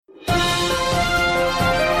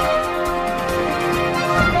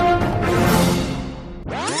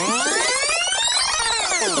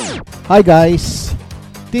Hi guys!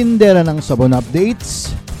 Tindera ng Sabon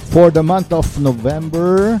updates for the month of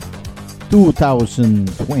November 2020.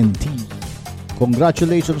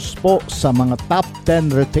 Congratulations po sa mga top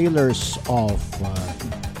 10 retailers of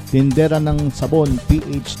Tindera ng Sabon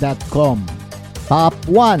PH.com. Top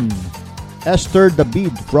 1, Esther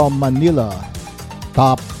David from Manila.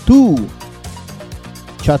 Top 2,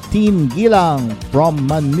 Chatin Gilang from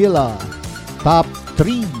Manila. Top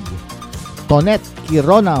 3, Tonet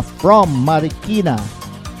Kirona from Marikina.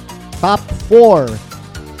 Top 4,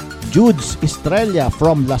 Judes Estrella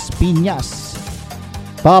from Las Piñas.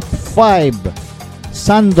 Top 5,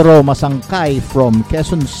 Sandro Masangkay from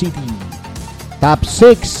Quezon City. Top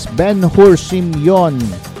 6, Ben-Hur Simeon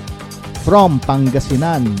from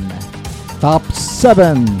Pangasinan. Top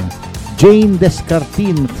 7, Jane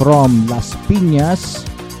Descartin from Las Piñas.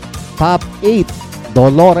 Top 8,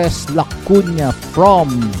 Dolores Lacuña from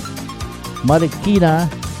Marikina.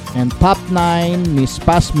 And top 9, Miss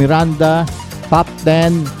Paz Miranda. Top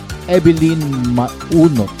 10, Evelyn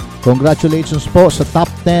Maunot. Congratulations po sa top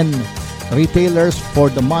 10 retailers for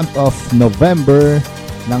the month of November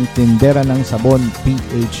ng Tindera ng Sabon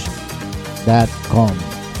PH.com.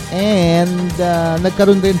 And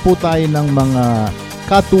nagkaroon din po tayo ng mga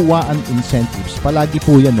katuwaan incentives. Palagi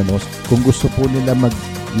po yan, ano? Kung gusto po nila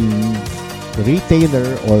maging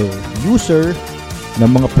retailer or user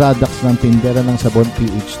ng mga products ng Tindera ng Sabon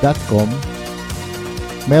PH.com,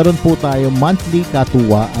 meron po tayo monthly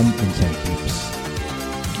katuwaan incentives.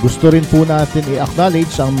 Gusto rin po natin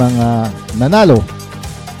i-acknowledge ang mga nanalo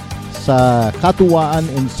sa katuwaan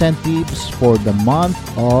incentives for the month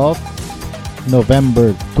of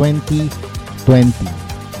November 2020.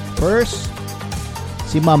 First,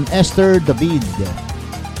 si Ma'am Esther David.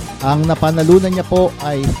 Ang napanalunan niya po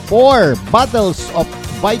ay 4 bottles of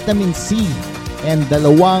vitamin C and 2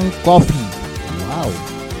 coffee. Wow!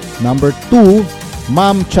 Number 2,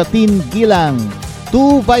 Ma'am Chatin Gilang,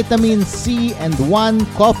 2 vitamin C and 1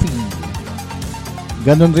 coffee.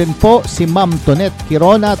 Ganun rin po si Ma'am Tonet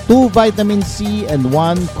Kirona, 2 vitamin C and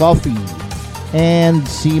 1 coffee. And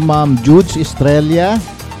si Ma'am Judes Estrella,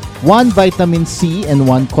 1 vitamin C and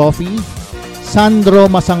 1 coffee. Sandro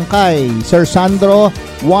Masangkay, Sir Sandro,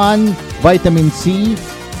 1 vitamin C.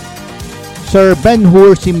 Sir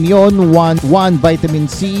Ben-Hur Simeon, 1 vitamin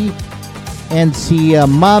C. And si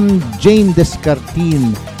Ma'am Jane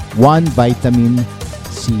Descartin, 1 vitamin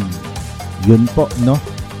C. Yun po, no?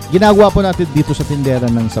 Ginagawa po natin dito sa Tindera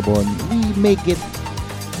ng Sabon. We make it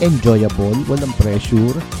enjoyable, walang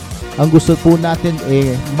pressure. Ang gusto po natin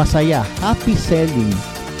masaya, happy selling.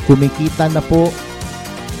 Kumikita na po,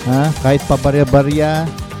 kahit pa barya-barya,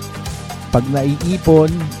 pag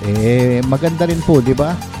naiipon, maganda rin po, di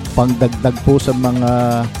ba? Pangdagdag po sa mga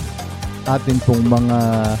atin pong mga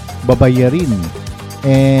babayarin.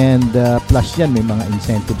 And plus yan, may mga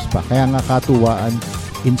incentives pa. Kaya nga katuwaan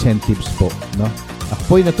incentives po, no? Ako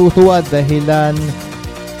po'y natutuwa dahilan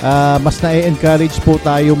mas na-encourage po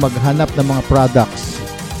tayo maghanap ng mga products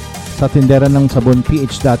sa Tindera ng Sabon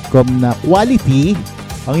PH.com na quality.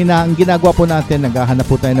 Ang ginagawa po natin, naghahanap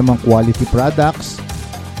po tayo ng mga quality products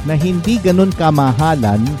na hindi ganun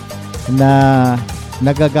kamahalan, na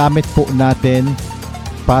nagagamit po natin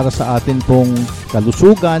para sa atin pong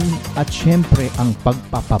kalusugan at syempre ang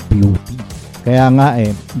pagpapabeauty. Kaya nga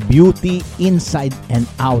beauty inside and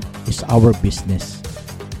out is our business.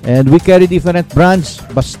 And we carry different brands.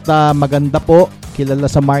 Basta maganda po, kilala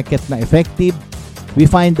sa market na effective. We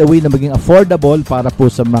find a way na maging affordable para po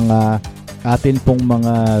sa mga atin pong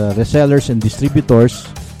mga resellers and distributors.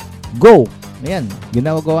 Go! Ayan,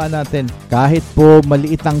 ginagawa natin. Kahit po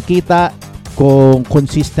maliit ang kita, kung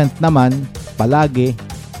consistent naman, palagi,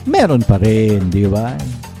 meron pa rin, di ba?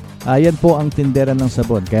 Ayan po ang Tindera ng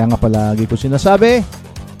Sabon. Kaya nga palagi ko sinasabi,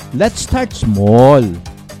 let's start small.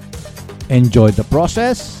 Enjoy the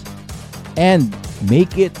process and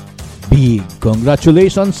make it big.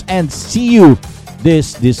 Congratulations and see you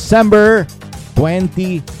this December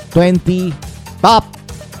 2020 top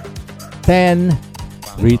 10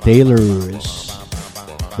 retailers.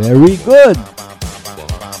 Very good.